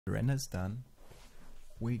The render's done.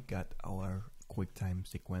 We got our QuickTime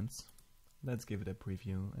sequence. Let's give it a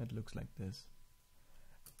preview. It looks like this.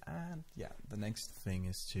 And yeah, the next thing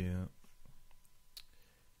is to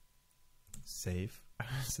save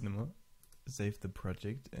Cinema. Save the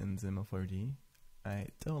project in Cinema 4D. I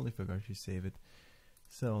totally forgot to save it.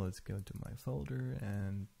 So let's go to my folder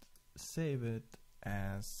and save it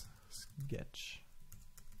as sketch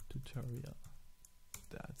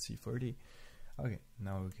tutorial.c4d. Okay,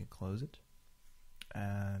 now we can close it.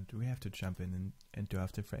 And we have to jump into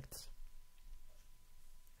After Effects.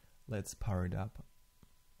 Let's power it up.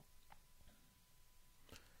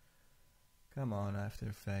 Come on, After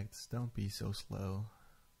Effects, don't be so slow.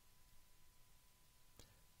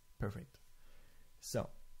 Perfect. So,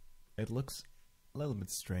 it looks a little bit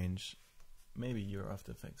strange. Maybe your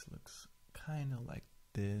After Effects looks kind of like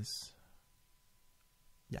this.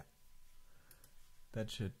 Yeah, that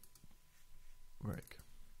should work.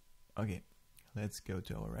 Okay, let's go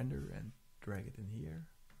to our render and drag it in here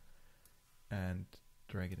and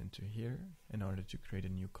drag it into here in order to create a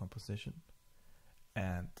new composition.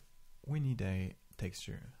 And we need a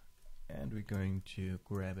texture, and we're going to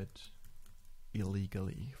grab it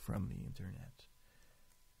illegally from the internet.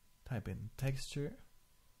 Type in texture,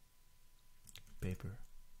 paper,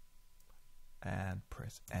 and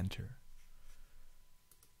press enter.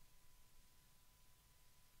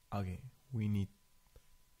 Okay, we need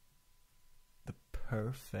the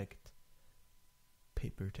perfect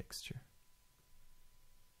paper texture.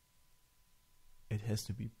 It has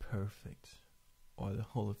to be perfect, or the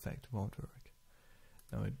whole effect won't work.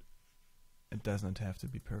 No, it does not have to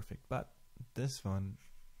be perfect, but this one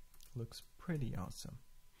looks pretty awesome.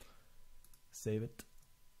 Save it.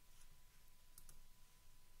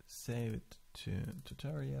 Save it to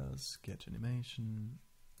tutorials, sketch animation,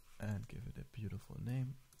 and give it a beautiful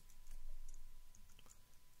name.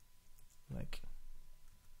 Like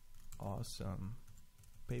awesome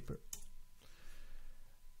paper.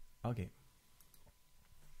 Okay.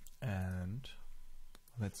 And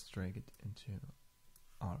let's drag it into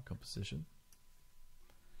our composition.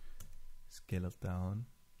 Scale it down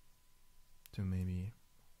to maybe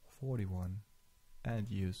 41 and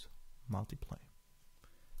use multiply.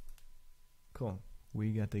 Cool.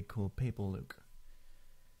 We got a cool paper look.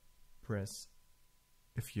 Press,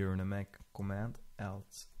 if you're on a Mac, Command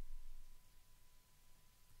Alt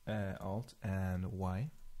and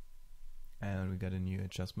Y, and we got a new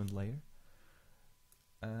adjustment layer.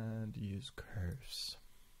 And use curves.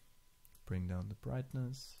 Bring down the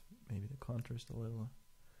brightness, maybe the contrast a little.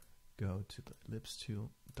 Go to the ellipse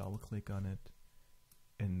tool, double click on it,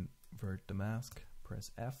 invert the mask,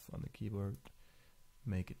 press F on the keyboard,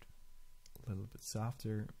 make it a little bit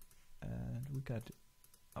softer, and we got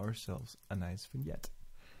ourselves a nice vignette.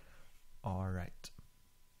 Alright.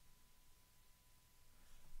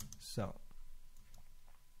 So,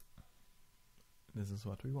 this is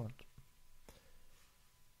what we want.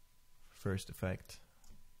 First effect,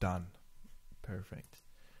 done. Perfect.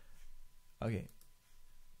 Okay.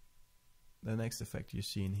 The next effect you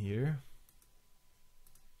see in here,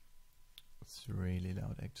 it's really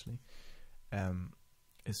loud actually,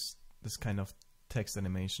 is this kind of text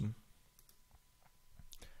animation.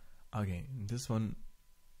 Okay, this one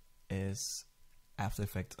is After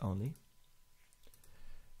Effects only.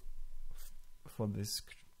 For this,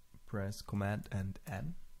 press Command and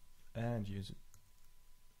N and use it.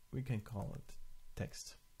 We can call it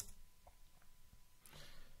text.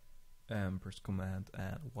 Press Command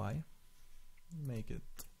and Y. Make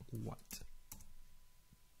it white.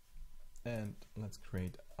 And let's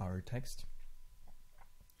create our text.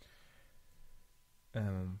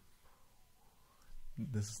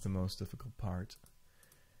 This is the most difficult part.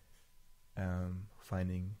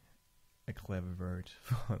 Finding a clever word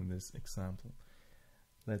for this example.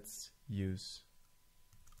 Let's use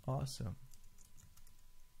awesome.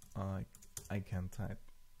 I can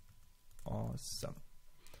type awesome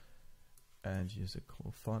and use a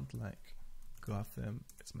cool font like Gotham.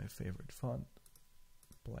 It's my favorite font.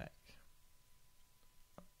 Black.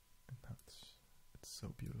 It's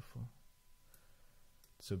so beautiful.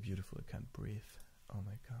 It's so beautiful I can't breathe. Oh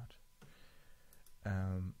my god.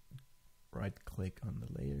 Right click on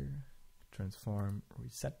the layer, transform,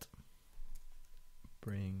 reset.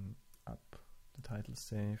 Bring up the title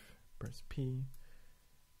safe, press P.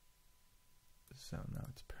 So now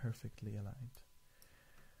it's perfectly aligned.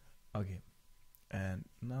 Okay, and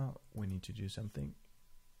now we need to do something.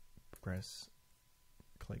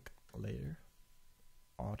 Click layer,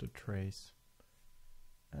 auto trace,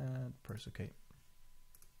 and press OK.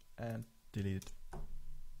 And delete it.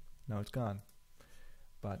 Now it's gone.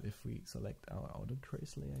 But if we select our auto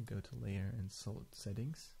trace layer, go to layer and solid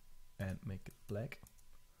settings and make it black,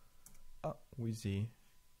 oh, we see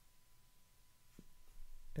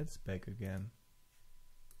it's back again.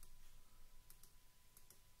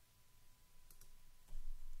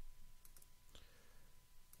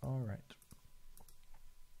 Alright.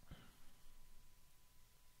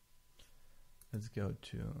 Let's go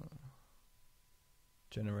to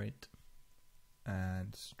generate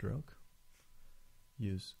and stroke.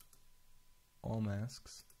 Use all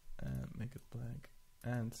masks and make it black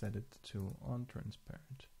and set it to on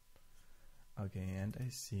transparent. Okay, and I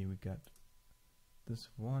see we got this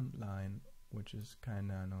one line which is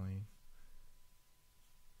kinda annoying.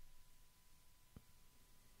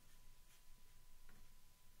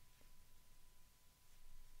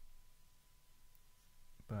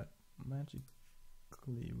 But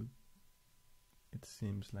magically it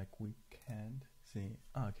seems like we can't see.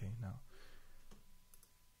 Okay, now.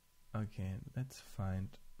 Okay, let's find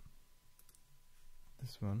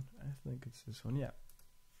this one. I think it's this one, yeah.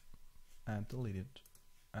 And delete it.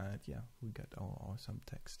 And yeah, we got our awesome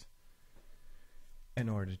text. In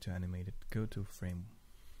order to animate it, go to frame.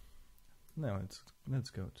 Now let's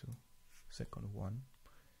go to second one.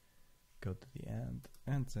 Go to the end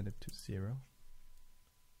and set it to 0.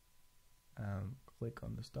 Click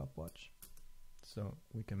on the stopwatch so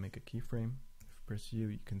we can make a keyframe. If you press U,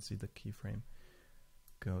 you can see the keyframe.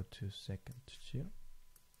 Go to second 2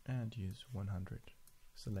 and use 100.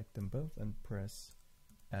 Select them both and press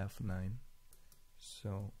F9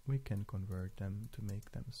 so we can convert them to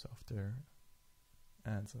make them softer,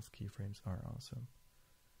 and soft keyframes are awesome.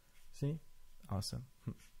 See? Awesome.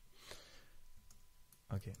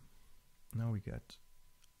 Okay, now we got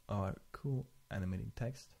our cool animating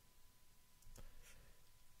text.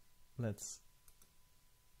 Let's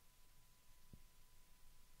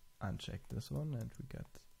uncheck this one and we got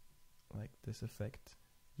like this effect.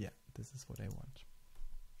 Yeah, this is what I want.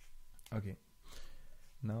 Okay,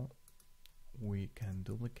 now we can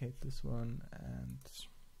duplicate this one and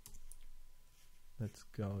let's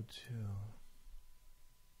go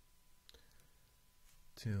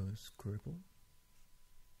to Scribble.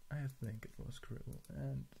 I think it was Scribble,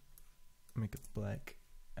 and make it black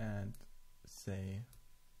and say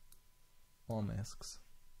all masks.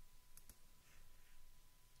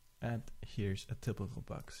 And here's a typical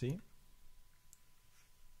bug. See,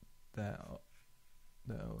 the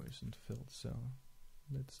O isn't filled, so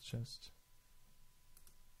let's just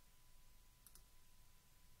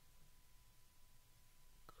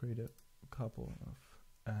create a couple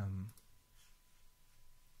of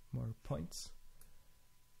more points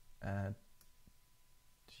and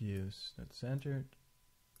use not centered,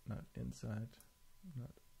 not inside,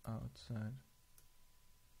 not outside.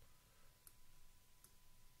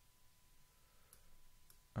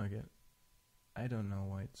 Okay, I don't know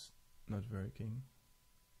why it's not working.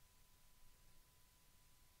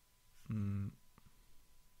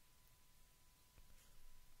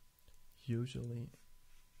 Usually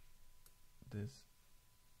this.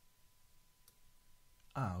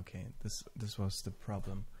 Okay, this was the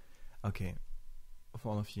problem. Okay, for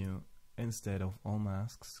all of you, instead of all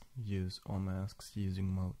masks, use all masks using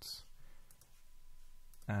modes.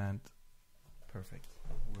 And perfect,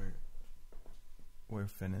 we're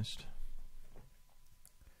finished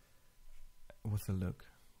with the look.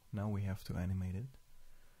 Now we have to animate it,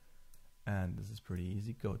 and this is pretty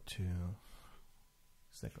easy. Go to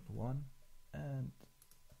second one and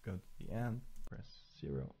go to the end, press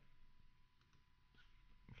 0,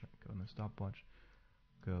 go on the stopwatch,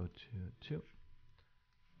 go to 2,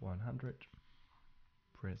 100,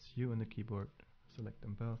 press U on the keyboard, select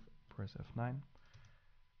them both, press F9,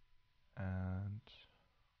 and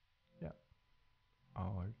yeah,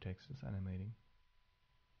 our text is animating.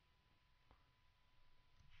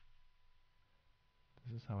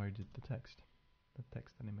 This is how I did the text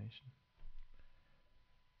animation.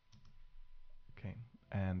 Okay,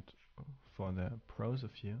 and for the pros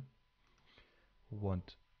of you who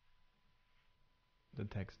want the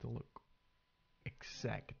text to look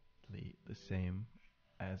exactly the same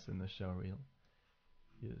as in the show reel,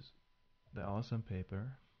 use the awesome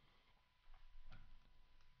paper,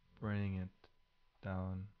 bring it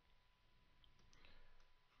down,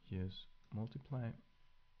 use multiply,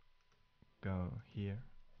 go here,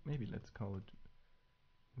 maybe let's call it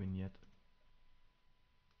vignette,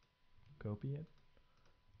 copy it,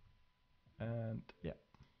 and yeah.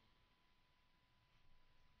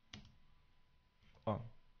 Oh,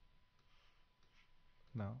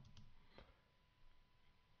 now,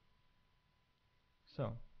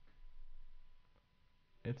 so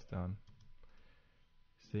it's done.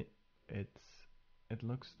 See, it's it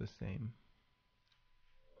looks the same.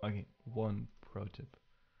 Okay, one pro tip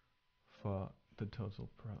for the total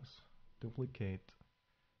pros. Duplicate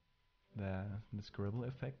the scribble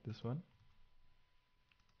effect, this one.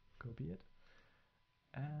 Copy it.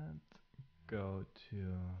 And go to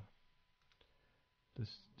the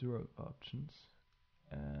stroke options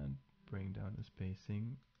and bring down the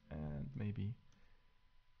spacing and maybe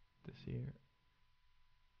this here.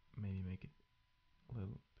 Maybe make it a little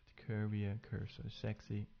bit curvier, cursor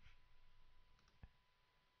sexy.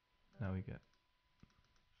 Now we get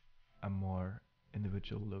a more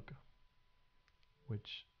individual look,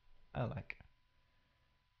 which I like.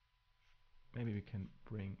 Maybe we can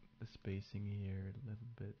bring the spacing here a little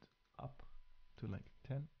bit up to like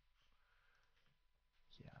 10.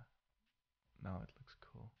 Yeah, now it looks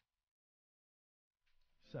cool.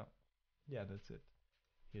 So, yeah, that's it.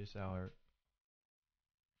 Here's our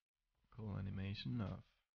cool animation of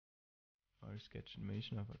our sketch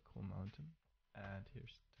animation of a cool mountain. And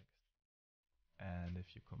here's the text. And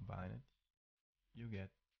if you combine it, you get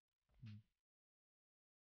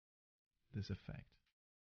this effect.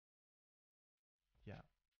 Yeah.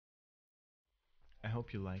 I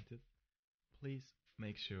hope you liked it. Please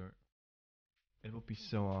make sure. It would be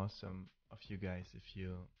so awesome of you guys if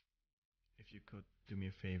you could do me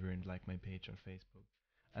a favor and like my page on Facebook.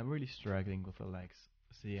 I'm really struggling with the likes.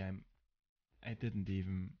 See, I didn't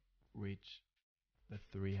even reach the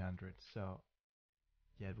 300. So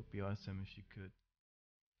yeah, it would be awesome if you could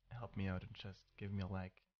help me out and just give me a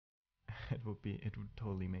like. It would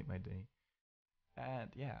totally make my day. And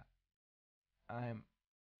yeah, I'm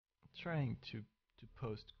trying to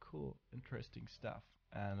post cool, interesting stuff,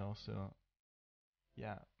 and also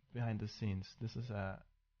yeah, behind the scenes. This is a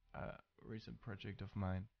recent project of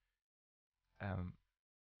mine,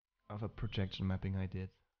 of a projection mapping I did.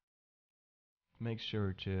 Make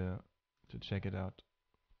sure to check it out.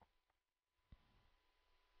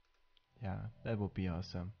 Yeah, that would be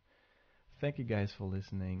awesome. Thank you guys for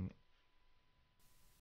listening,